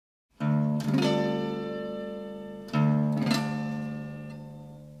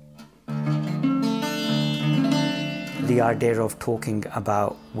The idea of talking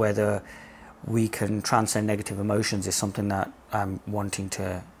about whether we can transcend negative emotions is something that I'm wanting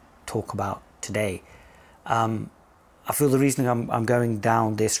to talk about today. I feel the reason I'm going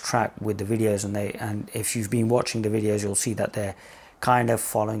down this track with the videos, and if you've been watching the videos, you'll see that they're kind of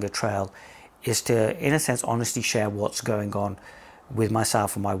following a trail, is to, in a sense, honestly share what's going on with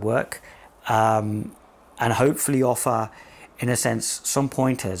myself and my work, and hopefully offer, in a sense, some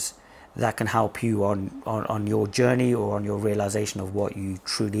pointers that can help you on your journey or on your realization of what you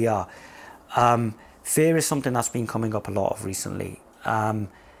truly are. Fear is something that's been coming up a lot of recently. And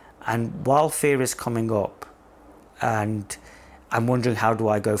while fear is coming up, and I'm wondering how do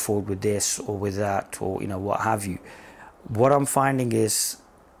I go forward with this or with that, or what have you, what I'm finding is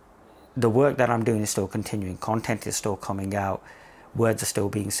the work that I'm doing is still continuing. Content is still coming out, words are still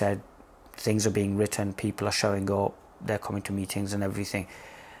being said, things are being written, people are showing up, they're coming to meetings and everything.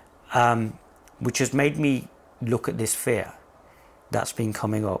 Which has made me look at this fear that's been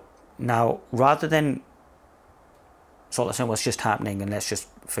coming up. Now, rather than sort of saying what's just happening and let's just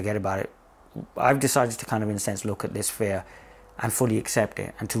forget about it, I've decided to kind of, in a sense, look at this fear and fully accept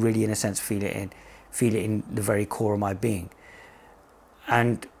it, and to really, in a sense, feel it in the very core of my being.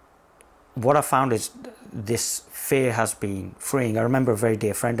 And what I found is this fear has been freeing. I remember a very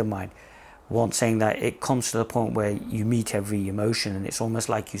dear friend of mine once saying that it comes to the point where you meet every emotion and it's almost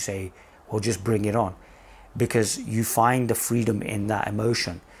like you say, well, just bring it on, because you find the freedom in that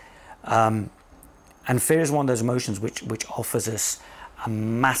emotion. And fear is one of those emotions which offers us a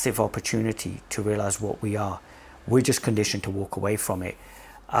massive opportunity to realize what we are. We're just conditioned to walk away from it,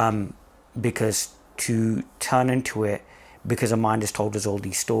 because to turn into it, because our mind has told us all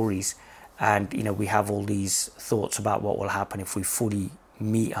these stories, and we have all these thoughts about what will happen if we fully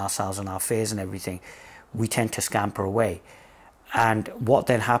meet ourselves and our fears and everything, we tend to scamper away. And what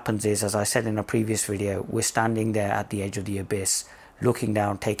then happens is, as I said in a previous video, we're standing there at the edge of the abyss, looking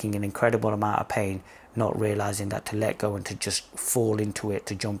down, taking an incredible amount of pain, not realizing that to let go and to just fall into it,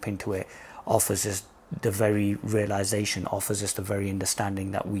 to jump into it, offers us the very realization, offers us the very understanding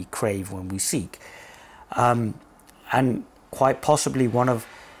that we crave when we seek. And quite possibly one of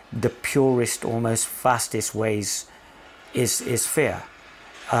the purest, almost fastest ways is fear.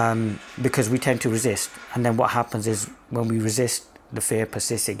 Because we tend to resist, and then what happens is when we resist, the fear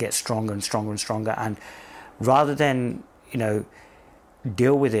persists, it gets stronger and stronger and stronger, and rather than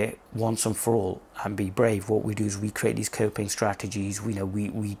deal with it once and for all and be brave, what we do is we create these coping strategies.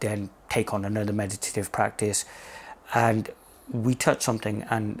 We then take on another meditative practice, and we touch something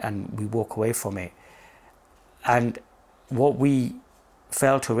and we walk away from it. And what we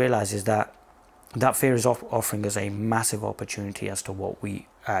fail to realize is that fear is offering us a massive opportunity as to what we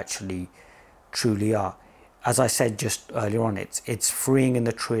actually truly are. As I said just earlier on, it's freeing in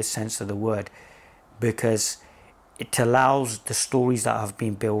the truest sense of the word, because it allows the stories that have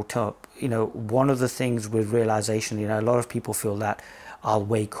been built up. One of the things with realization, a lot of people feel that I'll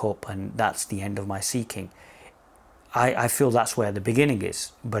wake up and that's the end of my seeking. I feel that's where the beginning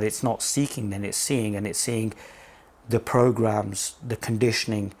is, but it's not seeking, then it's seeing, and it's seeing the programs, the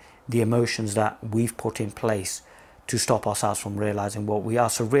conditioning, the emotions that we've put in place to stop ourselves from realizing what we are.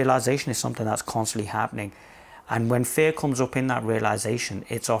 So realization is something that's constantly happening. And when fear comes up in that realization,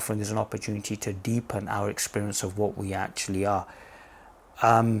 it's offering us an opportunity to deepen our experience of what we actually are.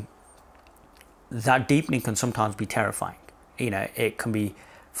 That deepening can sometimes be terrifying. It can be,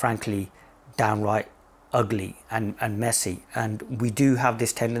 frankly, downright ugly and messy. And we do have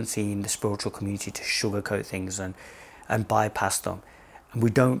this tendency in the spiritual community to sugarcoat things and bypass them. And we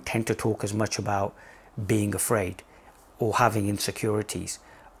don't tend to talk as much about being afraid or having insecurities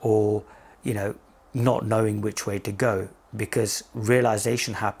or, not knowing which way to go, because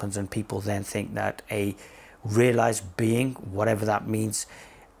realization happens and people then think that a realized being, whatever that means,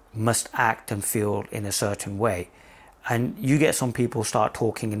 must act and feel in a certain way. And you get some people start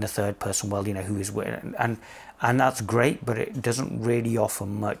talking in the third person, well, who is where, and that's great, but it doesn't really offer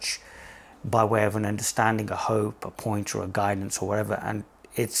much by way of an understanding, a hope, a point, or a guidance, or whatever. And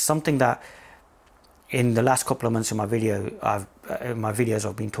it's something that in the last couple of months in my videos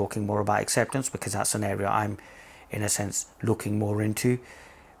I've been talking more about acceptance, because that's an area I'm, in a sense, looking more into.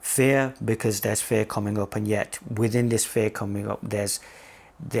 Fear, because there's fear coming up, and yet within this fear coming up, there's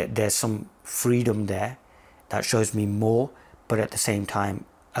some freedom there that shows me more, but at the same time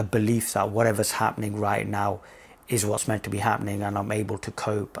a belief that whatever's happening right now is what's meant to be happening, and I'm able to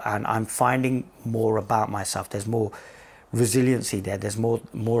cope, and I'm finding more about myself. There's more resiliency there. There's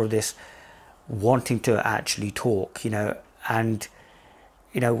more of this wanting to actually talk, and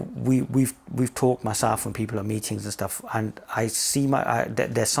we've talked, myself and people at meetings and stuff, and I see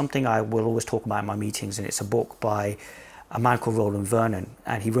there's something I will always talk about in my meetings, and it's a book by a man called Roland Vernon,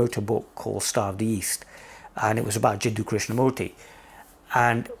 and he wrote a book called Star of the East, and it was about Jiddu Krishnamurti.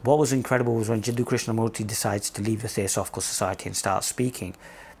 And what was incredible was when Jiddu Krishnamurti decides to leave the Theosophical Society and start speaking,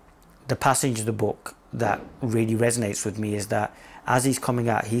 the passage of the book that really resonates with me is that as he's coming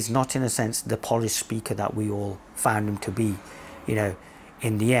out, he's not in a sense the polished speaker that we all found him to be,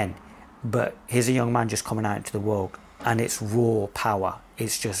 in the end. But here's a young man just coming out into the world, and it's raw power.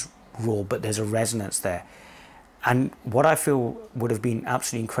 It's just raw, but there's a resonance there. And what I feel would have been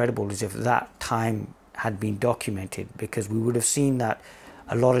absolutely incredible is if that time had been documented, because we would have seen that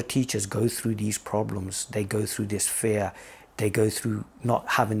a lot of teachers go through these problems. They go through this fear. They go through not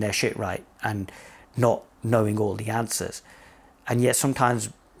having their shit right and not knowing all the answers. And yet sometimes,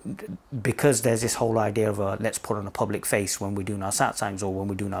 because there's this whole idea of let's put on a public face when we're doing our satsangs or when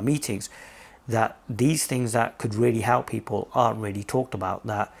we're doing our meetings, that these things that could really help people aren't really talked about.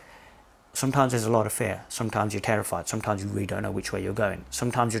 That sometimes there's a lot of fear. Sometimes you're terrified. Sometimes you really don't know which way you're going.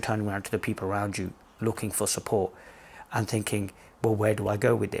 Sometimes you're turning around to the people around you looking for support and thinking, well, where do I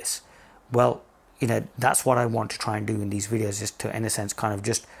go with this? Well, that's what I want to try and do in these videos, is to, in a sense, kind of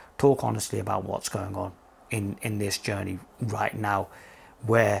just talk honestly about what's going on in this journey right now,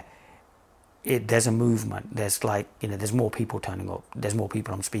 where there's a movement. There's there's more people turning up. There's more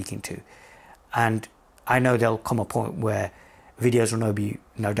people I'm speaking to. And I know there'll come a point where videos will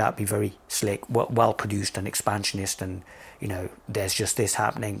no doubt be very slick, well produced and expansionist, and there's just this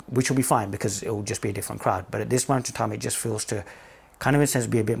happening, which will be fine because it will just be a different crowd. But at this moment in time, it just feels to kind of, in a sense,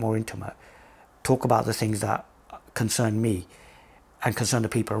 be a bit more intimate. Talk about the things that concern me and concern the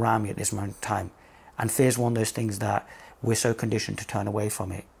people around me at this moment in time. And fear is one of those things that we're so conditioned to turn away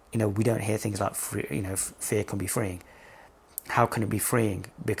from it. We don't hear things like, fear can be freeing. How can it be freeing?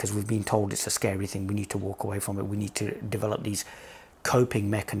 Because we've been told it's a scary thing. We need to walk away from it. We need to develop these coping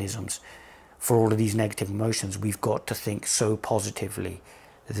mechanisms for all of these negative emotions. We've got to think so positively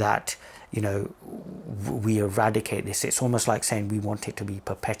that, we eradicate this. It's almost like saying we want it to be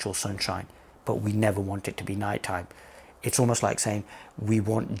perpetual sunshine, but we never want it to be nighttime. It's almost like saying we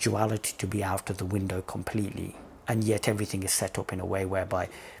want duality to be out of the window completely, and yet everything is set up in a way whereby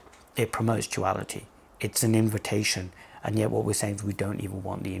it promotes duality. It's an invitation, and yet what we're saying is we don't even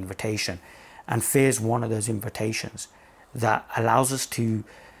want the invitation. And fear is one of those invitations that allows us to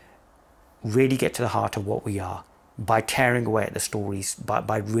really get to the heart of what we are by tearing away at the stories,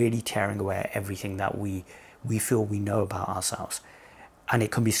 by really tearing away at everything that we feel we know about ourselves. And it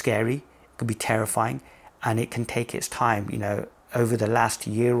can be scary, it can be terrifying, and it can take its time. Over the last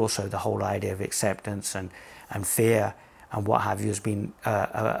year or so, the whole idea of acceptance and fear and what have you has been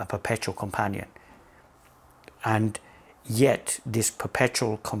a perpetual companion. And yet this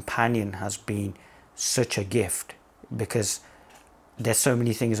perpetual companion has been such a gift, because there's so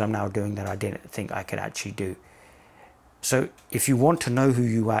many things I'm now doing that I didn't think I could actually do. So if you want to know who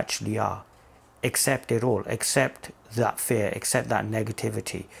you actually are, accept it all. Accept that fear, accept that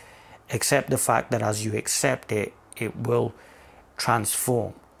negativity, accept the fact that as you accept it, it will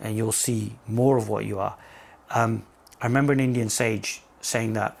transform and you'll see more of what you are. I remember an Indian sage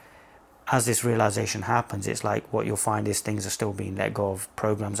saying that as this realization happens, it's like what you'll find is things are still being let go of,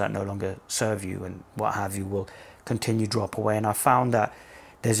 programs that no longer serve you and what have you will continue to drop away. And I found that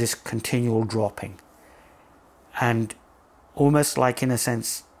there's this continual dropping, and almost like, in a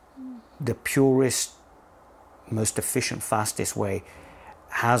sense, the purest, most efficient, fastest way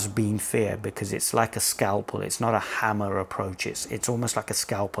has been fear, because it's like a scalpel. It's not a hammer approach. It's almost like a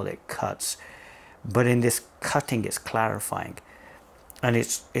scalpel. It cuts, but in this cutting, it's clarifying, and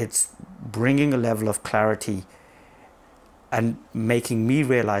it's bringing a level of clarity and making me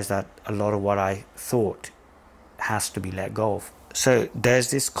realize that a lot of what I thought has to be let go of. So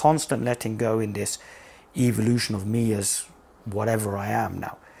there's this constant letting go in this evolution of me as whatever I am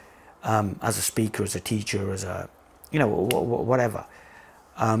now, as a speaker, as a teacher, as a, whatever.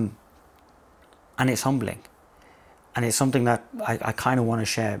 And it's humbling. And it's something that I kind of want to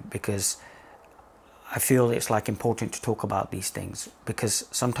share, because I feel it's like important to talk about these things, because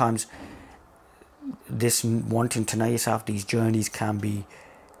sometimes this wanting to know yourself, these journeys can be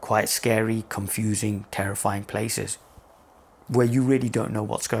quite scary, confusing, terrifying places where you really don't know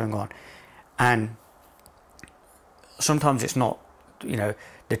what's going on. And sometimes it's not,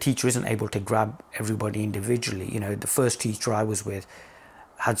 the teacher isn't able to grab everybody individually. The first teacher I was with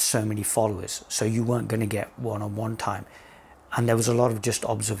had so many followers, so you weren't going to get one-on-one time. And there was a lot of just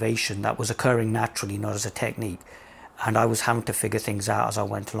observation that was occurring naturally, not as a technique. And I was having to figure things out as I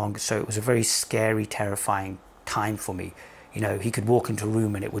went along. So it was a very scary, terrifying time for me, You know, he could walk into a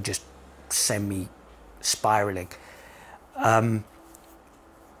room and it would just send me spiraling. And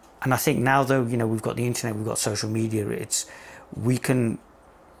I think now, though, you know, we've got the internet, we've got social media, we can,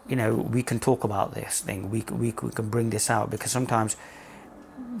 you know, we can talk about this thing, we can bring this out, because sometimes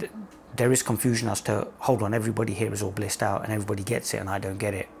there is confusion as to, hold on, everybody here is all blissed out and everybody gets it and I don't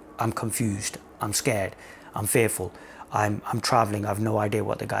get it. I'm confused, I'm scared, I'm fearful, I'm traveling, I've no idea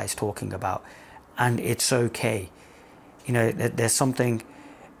what the guy's talking about. And it's okay. You know, there's something,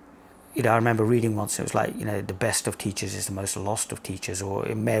 you know, I remember reading once, it was like, you know, the best of teachers is the most lost of teachers, or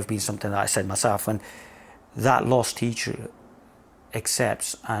it may have been something that I said myself. And that lost teacher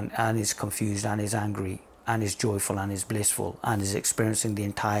accepts and is confused and is angry and is joyful and is blissful and is experiencing the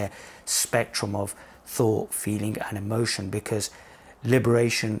entire spectrum of thought, feeling and emotion, because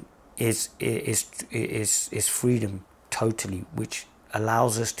liberation is freedom totally, which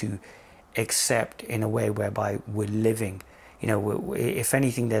allows us to accept in a way whereby we're living. You know, if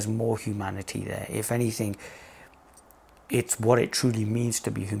anything, there's more humanity there. If anything, it's what it truly means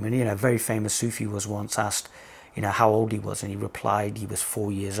to be human. You know, a very famous Sufi was once asked, you know, how old he was, and he replied he was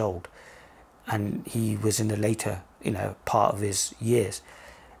 4 years old. And he was in the later, you know, part of his years.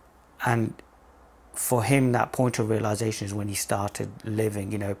 And for him, that point of realization is when he started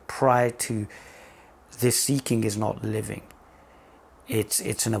living. You know, prior to this, seeking is not living.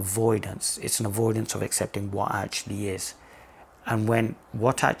 It's an avoidance. It's an avoidance of accepting what actually is. And when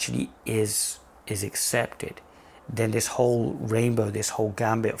what actually is accepted, then this whole rainbow, this whole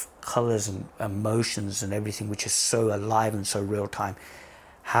gambit of colors and emotions and everything, which is so alive and so real time,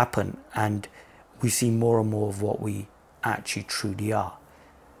 happen, and we see more and more of what we actually truly are.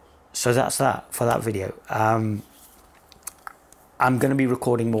 So that's that for that video. I'm going to be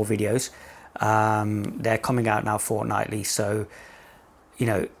recording more videos. They're coming out now fortnightly, so you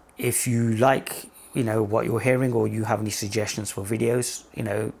know, if you like, you know, what you're hearing, or you have any suggestions for videos, you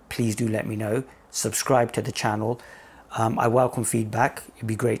know, please do let me know. Subscribe to the channel. I welcome feedback. It'd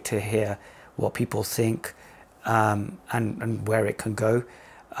be great to hear what people think, and where it can go.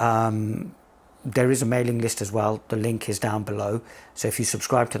 There is a mailing list as well. The link is down below. So if you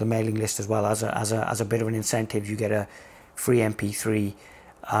subscribe to the mailing list as well, as a bit of an incentive, you get a free MP3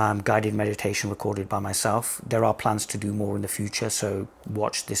 guided meditation recorded by myself. There are plans to do more in the future, so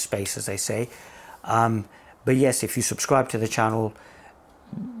watch this space, as they say. But yes, if you subscribe to the channel,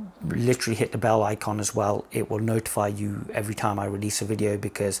 literally hit the bell icon as well. It will notify you every time I release a video,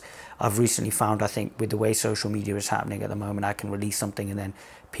 because I've recently found, I think with the way social media is happening at the moment, I can release something and then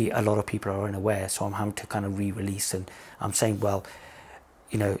a lot of people are unaware, so I'm having to kind of re-release. And I'm saying, well,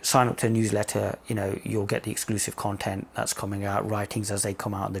 you know, sign up to a newsletter, you know, you'll get the exclusive content that's coming out, writings as they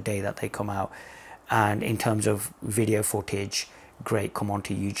come out, the day that they come out. And in terms of video footage, great, come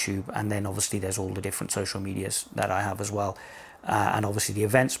onto YouTube. And then obviously there's all the different social medias that I have as well. And obviously the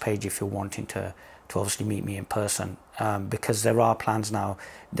events page if you're wanting to obviously meet me in person, because there are plans now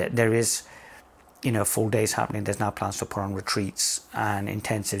that there is, you know, full days happening. There's now plans to put on retreats and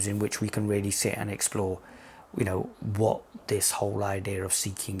intensives in which we can really sit and explore, you know, what this whole idea of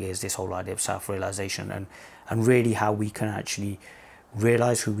seeking is, this whole idea of self-realization, and really how we can actually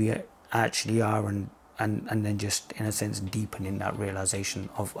realize who we actually are, and then just in a sense deepen in that realization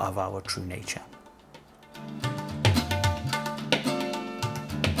of our true nature.